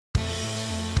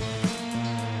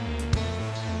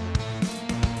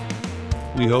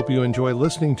We hope you enjoy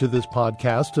listening to this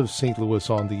podcast of St. Louis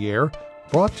on the Air,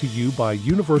 brought to you by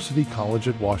University College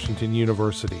at Washington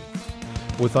University.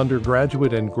 With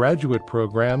undergraduate and graduate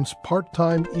programs,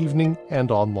 part-time, evening,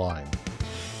 and online.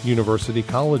 University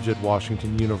College at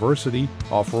Washington University,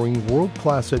 offering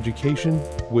world-class education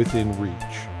within reach.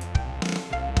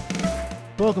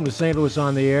 Welcome to St. Louis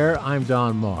on the Air. I'm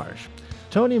Don Marsh.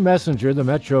 Tony Messenger, the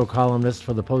Metro columnist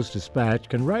for the Post-Dispatch,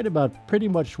 can write about pretty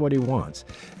much what he wants.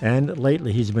 And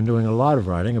lately he's been doing a lot of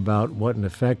writing about what in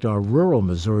effect are rural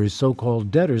Missouri's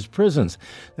so-called debtors' prisons.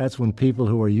 That's when people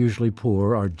who are usually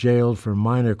poor are jailed for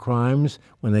minor crimes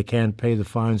when they can't pay the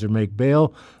fines or make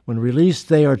bail. When released,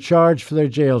 they are charged for their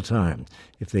jail time.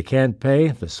 If they can't pay,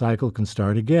 the cycle can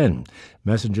start again.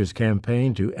 Messenger's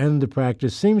campaign to end the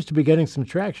practice seems to be getting some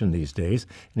traction these days,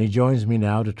 and he joins me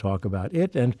now to talk about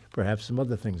it and perhaps some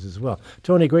other things as well.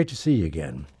 Tony, great to see you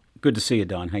again. Good to see you,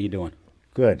 Don. How you doing?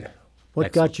 Good. What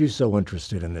Excellent. got you so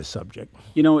interested in this subject?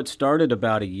 You know, it started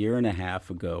about a year and a half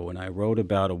ago when I wrote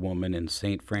about a woman in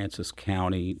St. Francis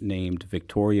County named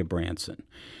Victoria Branson.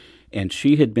 And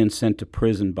she had been sent to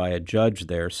prison by a judge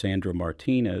there, Sandra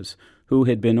Martinez, who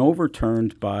had been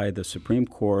overturned by the Supreme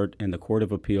Court and the Court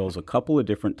of Appeals a couple of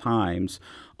different times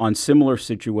on similar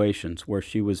situations where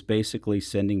she was basically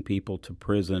sending people to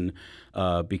prison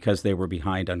because they were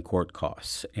behind on court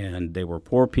costs. And they were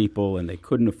poor people and they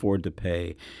couldn't afford to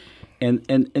pay. And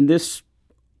this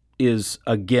is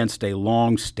against a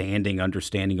long-standing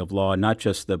understanding of law, not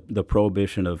just the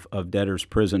prohibition of debtors'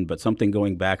 prison, but something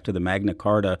going back to the Magna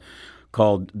Carta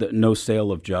called the no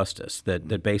sale of justice,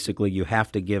 that basically you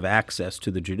have to give access to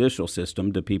the judicial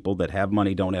system to people that have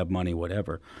money, don't have money,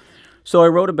 whatever. So I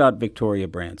wrote about Victoria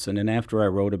Branson, and after I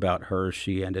wrote about her,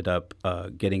 she ended up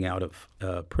getting out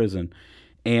of prison.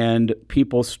 And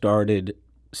people started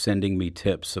sending me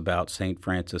tips about St.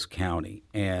 Francis County,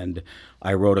 and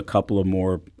I wrote a couple of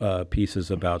more pieces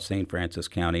about St. Francis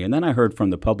County. And then I heard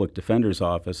from the Public Defender's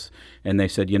Office, and they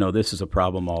said, you know, this is a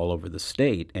problem all over the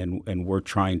state, and we're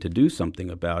trying to do something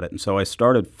about it. And so I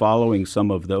started following some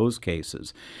of those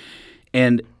cases.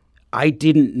 And I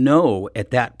didn't know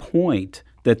at that point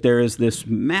that there is this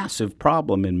massive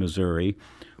problem in Missouri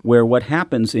where what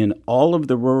happens in all of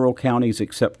the rural counties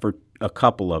except for a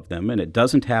couple of them, and it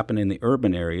doesn't happen in the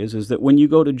urban areas, is that when you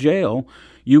go to jail,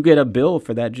 you get a bill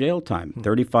for that jail time,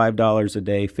 $35 a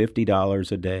day,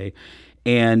 $50 a day,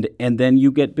 and then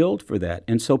you get billed for that.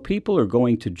 And so people are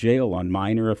going to jail on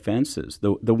minor offenses.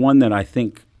 The one that I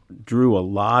think drew a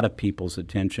lot of people's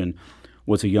attention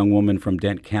was a young woman from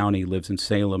Dent County, lives in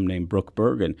Salem, named Brooke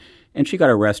Bergen, and she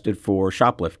got arrested for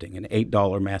shoplifting an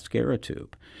 $8 mascara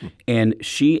tube. And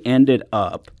she ended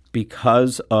up,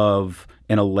 because of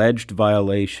an alleged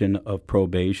violation of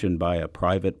probation by a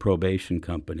private probation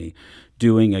company,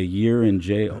 doing a year in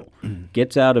jail,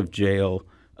 gets out of jail,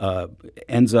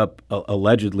 ends up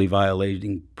allegedly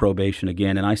violating probation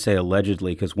again. And I say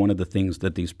allegedly because one of the things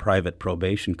that these private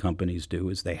probation companies do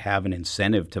is they have an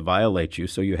incentive to violate you,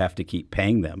 so you have to keep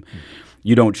paying them.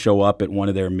 You don't show up at one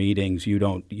of their meetings, you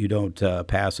don't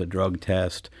pass a drug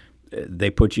test, they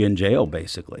put you in jail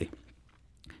basically.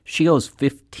 She owes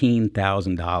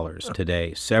 $15,000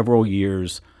 today, several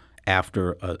years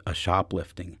after a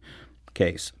shoplifting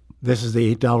case. This is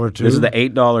the $8 tube? This is the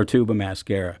 $8 tube of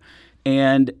mascara.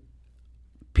 And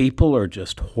people are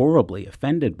just horribly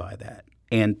offended by that.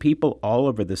 And people all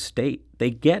over the state,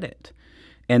 they get it.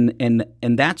 And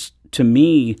that's, to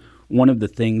me, one of the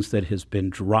things that has been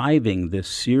driving this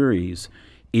series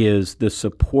is the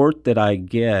support that I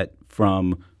get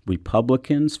from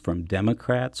Republicans, from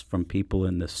Democrats, from people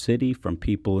in the city, from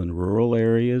people in rural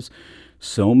areas.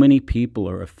 So many people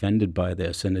are offended by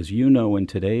this. And as you know, in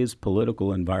today's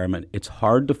political environment, it's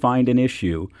hard to find an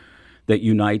issue that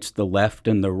unites the left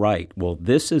and the right. Well,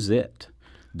 this is it.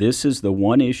 This is the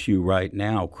one issue right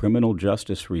now, criminal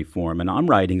justice reform. And I'm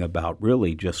writing about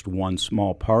really just one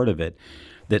small part of it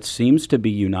that seems to be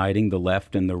uniting the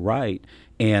left and the right.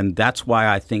 And that's why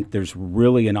I think there's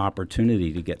really an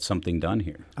opportunity to get something done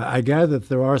here. I gather that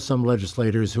there are some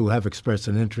legislators who have expressed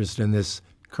an interest in this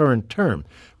current term,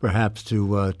 perhaps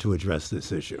to address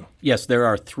this issue. Yes, there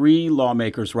are 3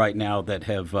 lawmakers right now that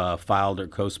have filed or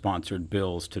co-sponsored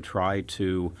bills to try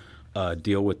to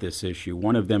deal with this issue.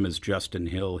 One of them is Justin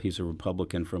Hill. He's a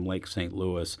Republican from Lake St.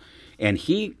 Louis. And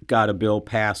he got a bill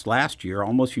passed last year,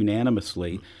 almost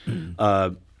unanimously,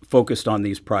 focused on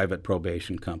these private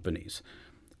probation companies.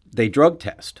 They drug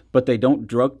test, but they don't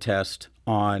drug test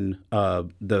on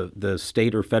the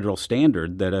state or federal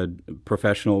standard that a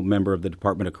professional member of the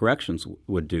Department of Corrections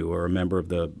would do, or a member of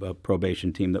the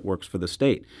probation team that works for the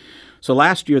state. So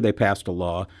last year they passed a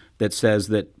law that says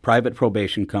that private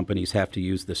probation companies have to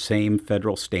use the same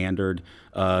federal standard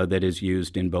that is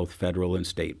used in both federal and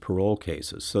state parole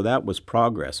cases. So that was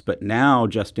progress. But now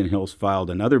Justin Hill's filed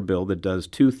another bill that does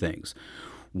two things.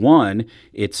 One,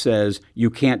 it says you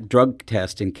can't drug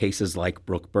test in cases like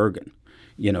Brooke Bergen.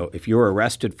 You know, if you're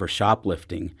arrested for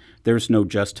shoplifting, there's no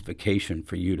justification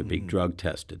for you to be drug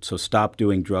tested. So stop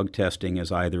doing drug testing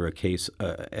as either a case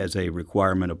as a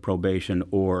requirement of probation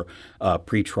or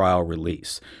pretrial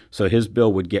release. So his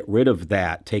bill would get rid of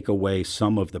that, take away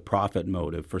some of the profit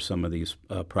motive for some of these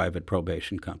private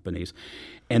probation companies.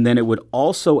 And then it would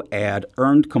also add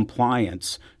earned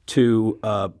compliance to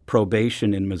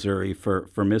probation in Missouri for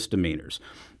misdemeanors.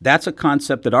 That's a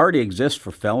concept that already exists for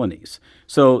felonies.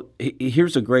 So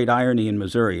here's a great irony in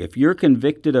Missouri. If you're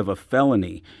convicted of a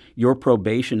felony, your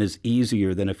probation is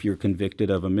easier than if you're convicted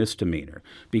of a misdemeanor.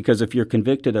 Because if you're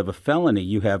convicted of a felony,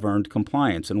 you have earned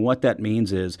compliance. And what that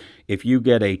means is if you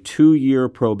get a 2-year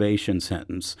probation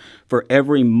sentence, for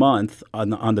every month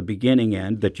on the beginning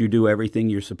end that you do everything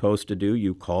you're supposed to do,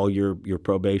 you call your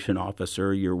probation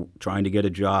officer, you're trying to get a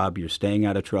job, you're staying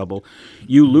out of trouble,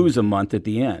 you lose a month at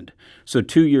the end. So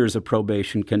 2 years of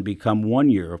probation can become 1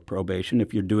 year of probation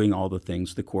if you're doing all the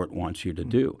things the court wants you to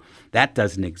do. That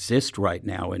doesn't exist right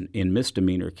now in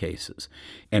misdemeanor cases.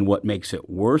 And what makes it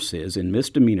worse is in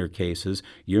misdemeanor cases,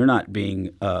 you're not being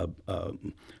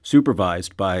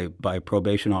supervised by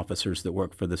probation officers that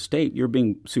work for the state. You're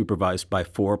being supervised by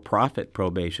for-profit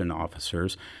probation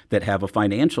officers that have a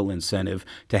financial incentive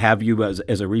to have you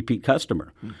as a repeat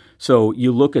customer. So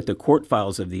you look at the court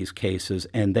files of these cases,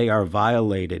 and they are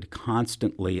violated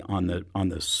constantly on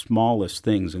the smallest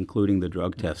things, including the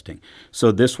drug testing.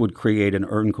 So this would create an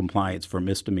earned compliance for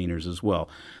misdemeanors as well.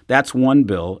 That's one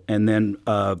bill. And then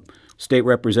State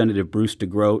Representative Bruce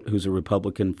DeGroat, who's a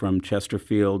Republican from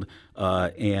Chesterfield,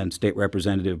 and State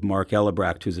Representative Mark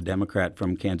Ellebrecht, who's a Democrat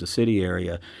from Kansas City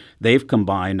area, they've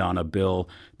combined on a bill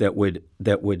that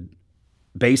would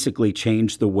basically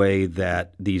change the way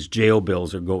that these jail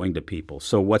bills are going to people.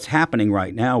 So what's happening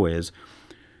right now is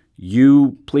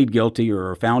you plead guilty or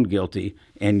are found guilty,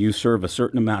 and you serve a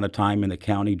certain amount of time in the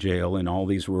county jail in all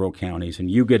these rural counties, and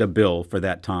you get a bill for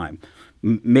that time.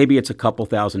 Maybe it's a couple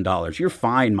 $1,000s. Your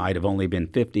fine might have only been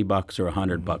 $50 or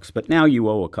 $100, but now you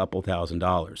owe a couple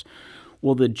 $1,000s.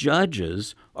 Well, the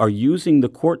judges are using the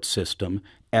court system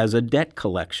as a debt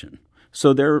collection.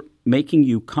 So they're making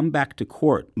you come back to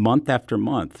court month after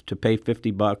month to pay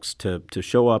 $50 to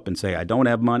show up and say, I don't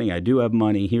have money, I do have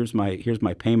money, here's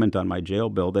my payment on my jail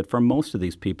bill that for most of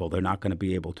these people they're not going to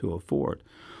be able to afford.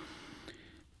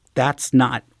 That's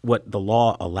not what the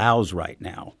law allows right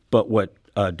now. But what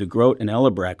DeGroat and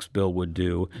Ellebrecht's bill would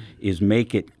do is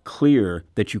make it clear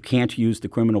that you can't use the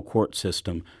criminal court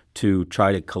system to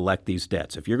try to collect these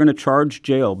debts. If you're going to charge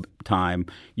jail time,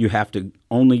 you have to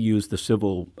only use the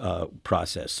civil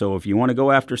process. So if you want to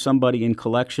go after somebody in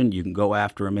collection, you can go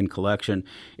after them in collection.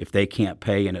 If they can't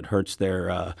pay and it hurts they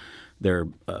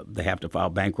have to file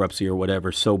bankruptcy or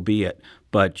whatever, so be it.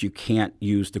 But you can't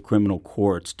use the criminal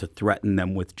courts to threaten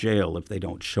them with jail if they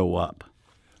don't show up.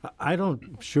 I'm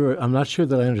not sure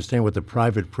that I understand what the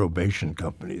private probation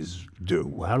companies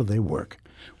do. How do they work?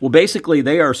 Well, basically,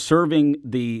 they are serving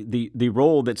the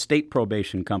role that state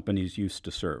probation companies used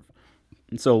to serve.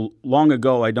 And so long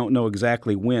ago, I don't know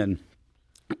exactly when,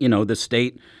 the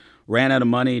state ran out of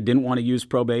money, didn't want to use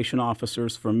probation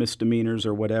officers for misdemeanors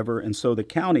or whatever. And so the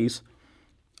counties,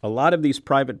 a lot of these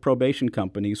private probation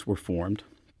companies were formed,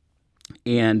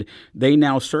 and they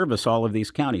now service all of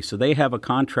these counties. So they have a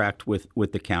contract with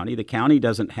the county. The county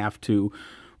doesn't have to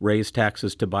raise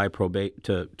taxes to buy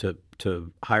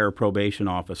to hire probation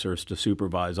officers to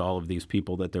supervise all of these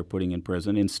people that they're putting in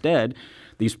prison. Instead,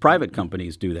 these private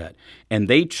companies do that, and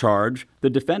they charge the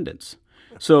defendants.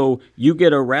 So you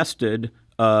get arrested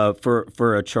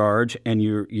for a charge, and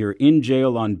you're in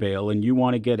jail on bail, and you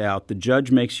want to get out. The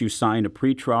judge makes you sign a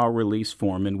pretrial release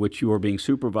form in which you are being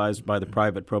supervised by the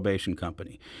private probation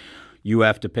company. You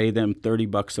have to pay them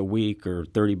 $30 a week or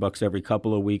 $30 every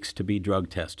couple of weeks to be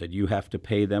drug tested. You have to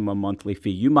pay them a monthly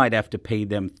fee. You might have to pay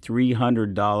them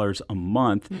 $300 a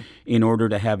month in order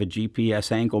to have a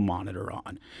GPS ankle monitor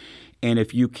on. And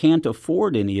if you can't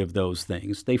afford any of those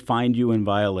things, they find you in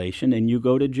violation and you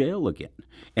go to jail again.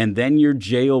 And then your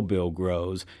jail bill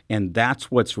grows, and that's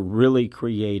what's really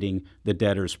creating the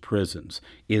debtors' prisons,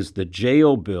 is the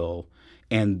jail bill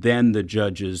and then the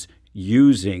judges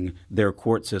using their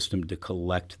court system to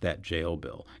collect that jail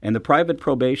bill. And the private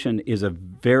probation is a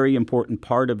very important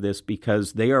part of this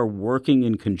because they are working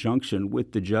in conjunction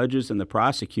with the judges and the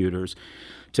prosecutors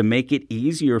to make it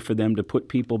easier for them to put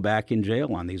people back in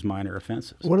jail on these minor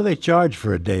offenses. What do they charge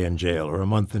for a day in jail or a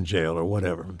month in jail or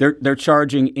whatever? They're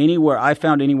charging I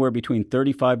found anywhere between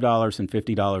 $35 and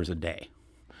 $50 a day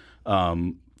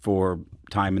for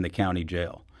time in the county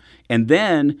jail. And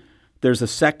then there's a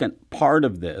second part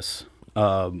of this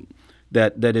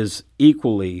that is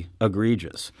equally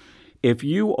egregious. If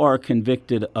you are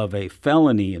convicted of a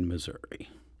felony in Missouri,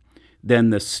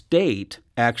 then the state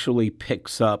actually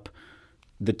picks up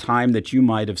the time that you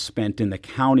might have spent in the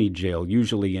county jail,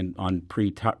 usually on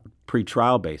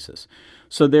pre-trial basis.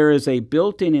 So there is a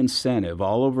built-in incentive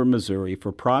all over Missouri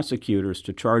for prosecutors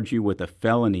to charge you with a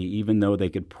felony, even though they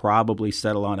could probably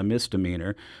settle on a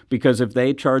misdemeanor, because if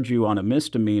they charge you on a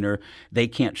misdemeanor, they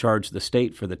can't charge the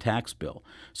state for the tax bill.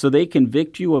 So they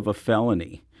convict you of a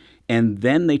felony, and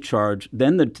then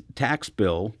then the tax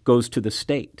bill goes to the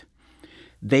state.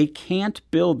 They can't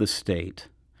bill the state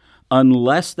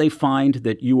unless they find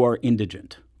that you are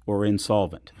indigent or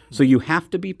insolvent. So you have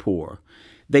to be poor.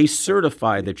 They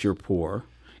certify that you're poor,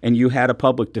 and you had a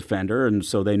public defender, and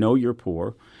so they know you're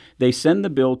poor. They send the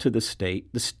bill to the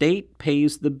state. The state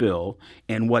pays the bill,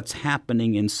 and what's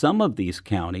happening in some of these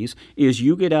counties is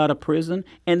you get out of prison,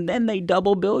 and then they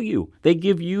double bill you. They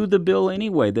give you the bill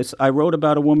anyway. I wrote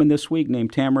about a woman this week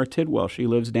named Tamara Tidwell. She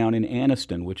lives down in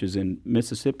Anniston, which is in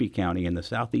Mississippi County in the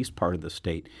southeast part of the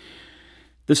state.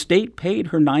 The state paid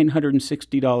her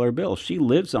 $960 bill. She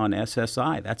lives on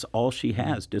SSI. That's all she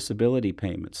has, disability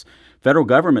payments. Federal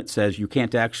government says you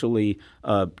can't actually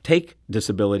take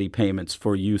disability payments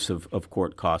for use of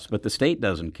court costs, but the state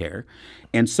doesn't care.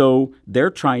 And so they're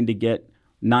trying to get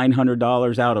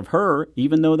 $900 out of her,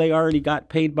 even though they already got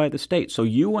paid by the state. So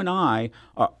you and I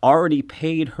already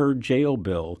paid her jail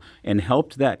bill and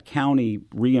helped that county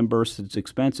reimburse its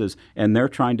expenses, and they're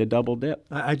trying to double dip.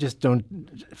 I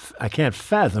can't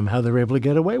fathom how they're able to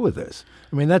get away with this.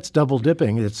 I mean, that's double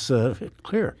dipping. It's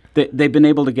clear. They've been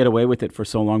able to get away with it for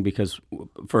so long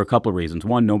for a couple of reasons.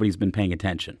 One, nobody's been paying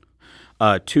attention.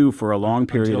 Two, for a long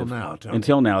period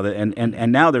until now,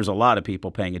 and now there's a lot of people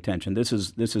paying attention. This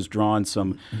has drawn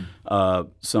some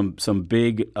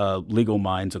big legal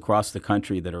minds across the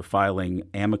country that are filing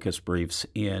amicus briefs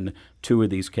in two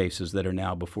of these cases that are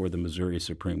now before the Missouri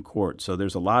Supreme Court. So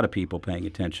there's a lot of people paying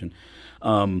attention,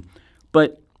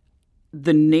 but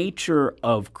the nature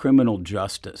of criminal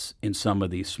justice in some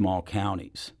of these small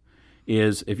counties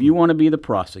is if you want to be the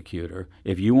prosecutor,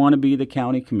 if you want to be the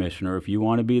county commissioner, if you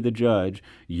want to be the judge,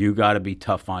 you got to be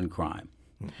tough on crime.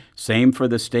 Same for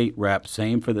the state rep,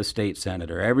 same for the state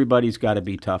senator. Everybody's got to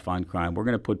be tough on crime. We're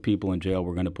going to put people in jail.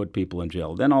 We're going to put people in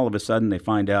jail. Then all of a sudden they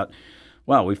find out,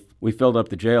 wow, we filled up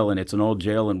the jail and it's an old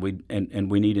jail and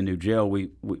we need a new jail. We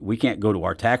can't go to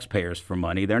our taxpayers for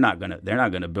money. They're not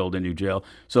gonna build a new jail.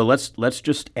 So let's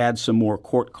just add some more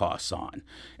court costs on,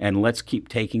 and let's keep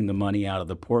taking the money out of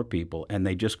the poor people. And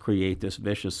they just create this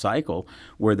vicious cycle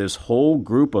where this whole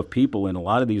group of people in a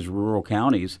lot of these rural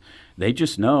counties, they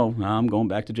just know, I'm going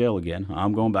back to jail again.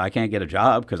 I can't get a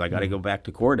job because I got to go back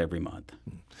to court every month.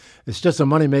 It's just a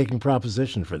money-making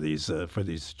proposition for these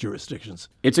jurisdictions.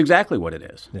 It's exactly what it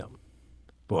is. Yeah.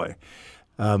 Boy.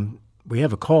 We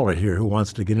have a caller here who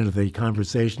wants to get into the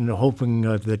conversation, hoping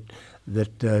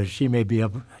that she may be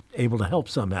able to help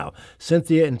somehow.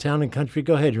 Cynthia in Town and Country,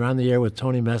 go ahead. You're on the air with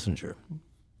Tony Messenger.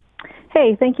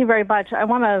 Hey, thank you very much. I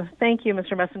want to thank you,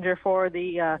 Mr. Messenger, for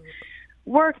the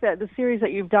work, the series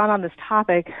that you've done on this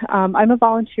topic. I'm a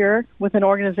volunteer with an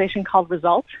organization called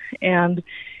Results, and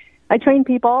I train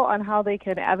people on how they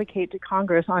can advocate to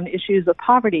Congress on issues of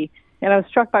poverty. And I was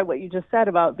struck by what you just said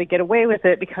about they get away with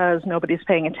it because nobody's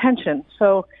paying attention.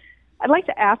 So I'd like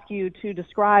to ask you to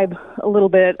describe a little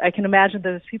bit. I can imagine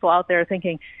there's people out there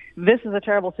thinking, this is a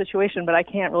terrible situation, but I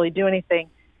can't really do anything.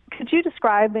 Could you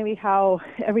describe maybe how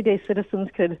everyday citizens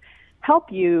could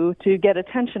help you to get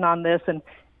attention on this? And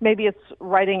maybe it's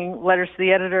writing letters to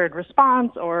the editor in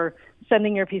response or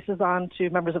sending your pieces on to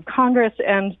members of Congress.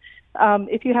 And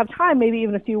if you have time, maybe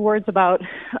even a few words about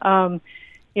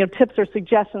tips or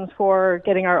suggestions for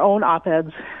getting our own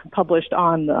op-eds published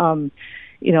on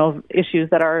issues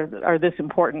that are this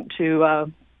important to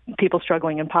people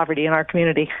struggling in poverty in our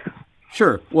community.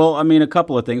 Sure. Well, I mean, a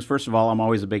couple of things. First of all, I'm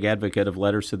always a big advocate of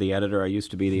letters to the editor. I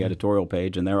used to be the editorial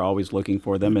page, and they're always looking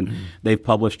for them, and they've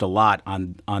published a lot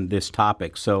on this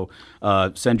topic. So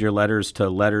send your letters to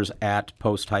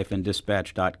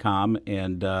letters@post-dispatch.com,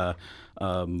 and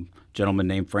gentleman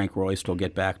named Frank Royst will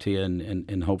get back to you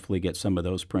and hopefully get some of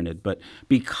those printed. But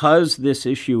because this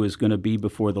issue is going to be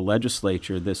before the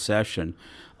legislature this session,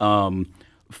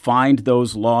 find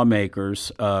those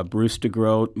lawmakers, Bruce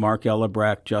DeGroat, Mark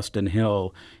Ellebrecht, Justin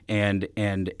Hill, and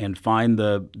find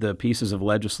the pieces of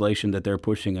legislation that they're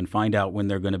pushing and find out when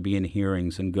they're going to be in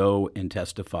hearings and go and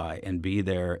testify and be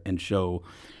there and show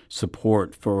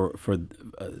support for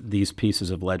these pieces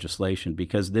of legislation,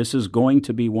 because this is going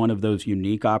to be one of those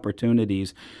unique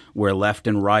opportunities where left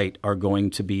and right are going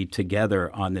to be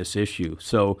together on this issue.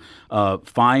 So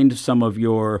find some of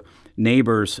your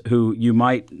neighbors who you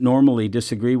might normally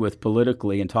disagree with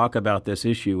politically and talk about this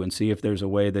issue and see if there's a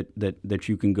way that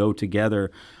you can go together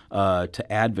to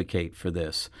advocate for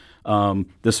this.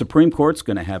 The Supreme Court's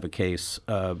going to have a case,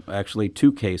 actually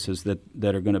two cases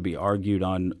that are going to be argued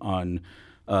on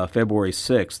February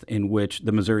 6th, in which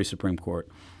the Missouri Supreme Court,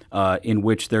 in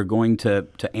which they're going to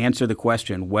answer the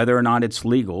question whether or not it's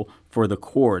legal for the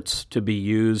courts to be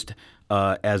used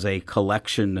as a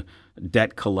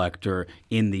debt collector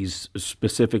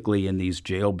specifically in these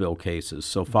jail bill cases.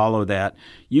 So follow that.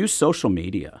 Use social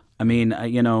media. I mean,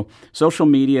 social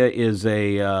media is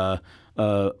a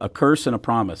curse and a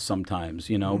promise sometimes,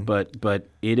 but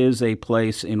it is a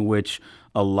place in which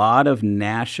a lot of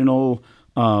national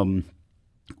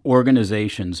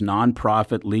organizations,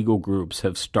 nonprofit legal groups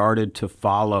have started to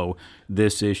follow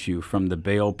this issue, from the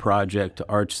Bail Project to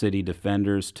Arch City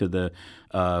Defenders to the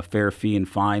Fair Fee and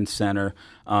Fine Center.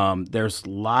 There's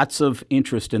lots of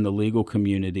interest in the legal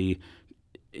community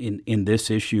in this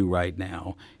issue right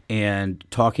now, and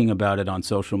talking about it on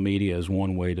social media is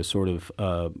one way to sort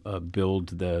of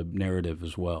build the narrative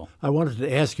as well. I wanted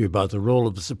to ask you about the role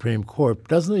of the Supreme Court.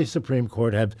 Doesn't the Supreme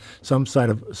Court have some sort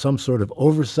of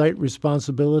oversight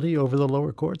responsibility over the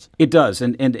lower courts? It does,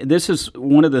 and this is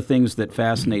one of the things that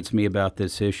fascinates me about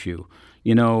this issue.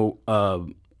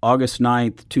 August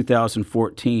 9th,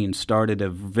 2014 started a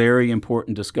very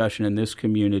important discussion in this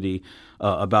community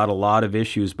about a lot of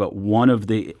issues, but one of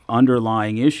the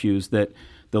underlying issues that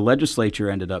the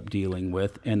legislature ended up dealing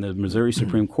with and the Missouri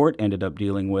Supreme Court ended up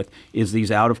dealing with is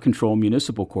these out-of-control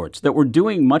municipal courts that were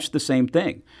doing much the same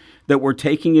thing, that were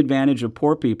taking advantage of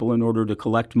poor people in order to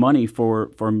collect money for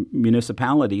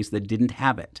municipalities that didn't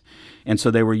have it. And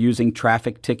so they were using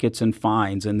traffic tickets and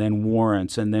fines and then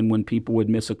warrants, and then when people would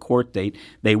miss a court date,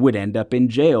 they would end up in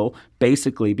jail,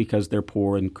 basically because they're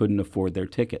poor and couldn't afford their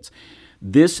tickets.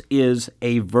 This is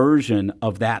a version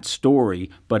of that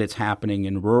story, but it's happening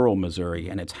in rural Missouri,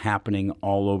 and it's happening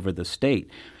all over the state.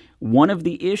 One of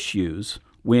the issues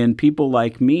when people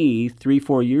like me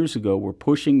 3-4 years ago were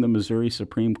pushing the Missouri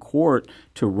Supreme Court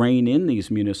to rein in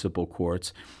these municipal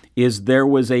courts is there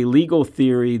was a legal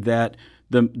theory that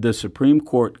the Supreme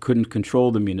Court couldn't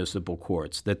control the municipal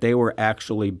courts, that they were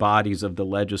actually bodies of the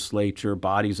legislature,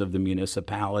 bodies of the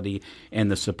municipality,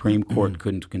 and the Supreme Court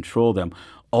couldn't control them.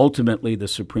 Ultimately, the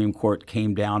Supreme Court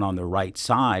came down on the right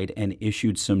side and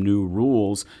issued some new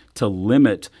rules to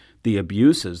limit the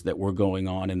abuses that were going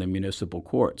on in the municipal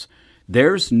courts.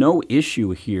 There's no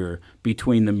issue here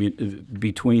between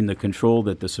the control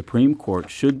that the Supreme Court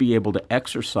should be able to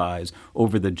exercise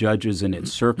over the judges in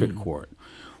its circuit court.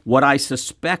 What I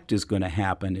suspect is going to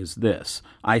happen is this.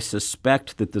 I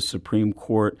suspect that the Supreme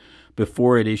Court,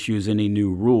 before it issues any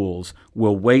new rules,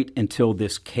 will wait until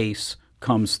this case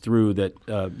comes through, that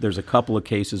there's a couple of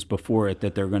cases before it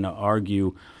that they're going to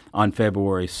argue on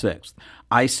February 6th.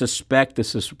 I suspect the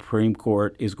Supreme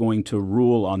Court is going to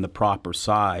rule on the proper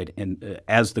side, and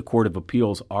as the Court of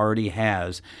Appeals already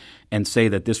has, and say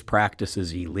that this practice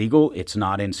is illegal. It's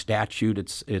not in statute.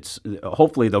 It's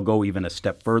hopefully they'll go even a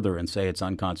step further and say it's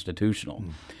unconstitutional.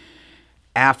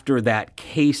 After that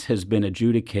case has been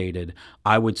adjudicated,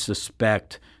 I would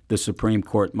suspect the Supreme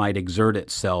Court might exert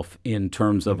itself in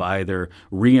terms of either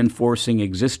reinforcing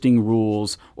existing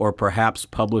rules or perhaps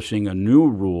publishing a new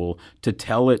rule to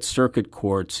tell its circuit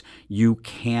courts, you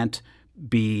can't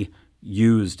be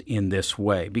used in this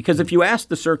way. Because if you ask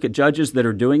the circuit judges that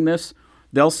are doing this,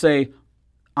 they'll say,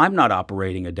 I'm not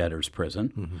operating a debtor's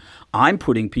prison. Mm-hmm. I'm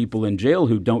putting people in jail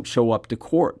who don't show up to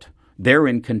court. They're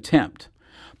in contempt.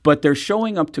 But they're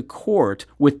showing up to court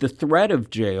with the threat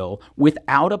of jail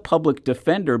without a public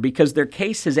defender because their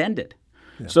case has ended.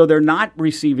 Yeah. So they're not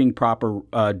receiving proper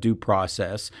due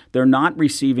process. They're not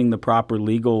receiving the proper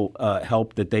legal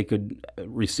help that they could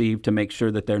receive to make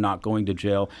sure that they're not going to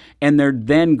jail. And they're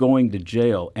then going to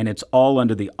jail, and it's all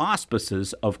under the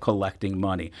auspices of collecting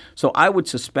money. So I would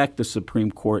suspect the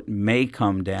Supreme Court may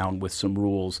come down with some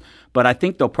rules But I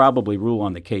think they'll probably rule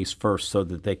on the case first so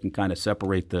that they can kind of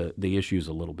separate the issues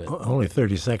a little bit. Only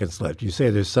 30 seconds left. You say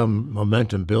there's some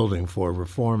momentum building for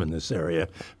reform in this area.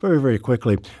 Very, very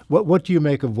quickly, what do you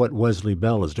make of what Wesley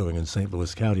Bell is doing in St.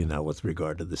 Louis County now with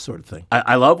regard to this sort of thing?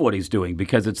 I love what he's doing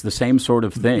because it's the same sort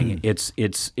of thing. It's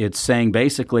saying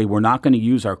basically we're not going to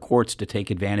use our courts to take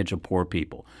advantage of poor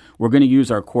people. We're going to use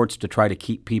our courts to try to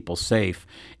keep people safe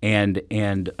and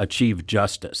achieve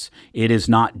justice. It is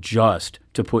not just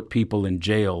to put people in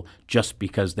jail just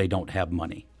because they don't have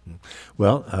money.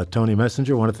 Well, Tony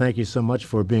Messenger, I want to thank you so much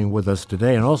for being with us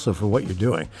today and also for what you're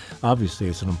doing. Obviously,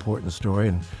 it's an important story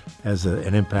and has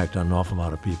an impact on an awful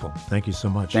lot of people. Thank you so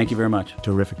much. Thank you very much.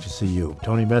 Terrific to see you.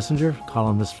 Tony Messenger,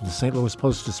 columnist for the St. Louis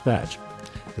Post-Dispatch.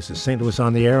 This is St. Louis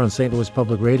on the Air on St. Louis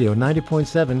Public Radio,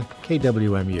 90.7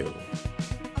 KWMU.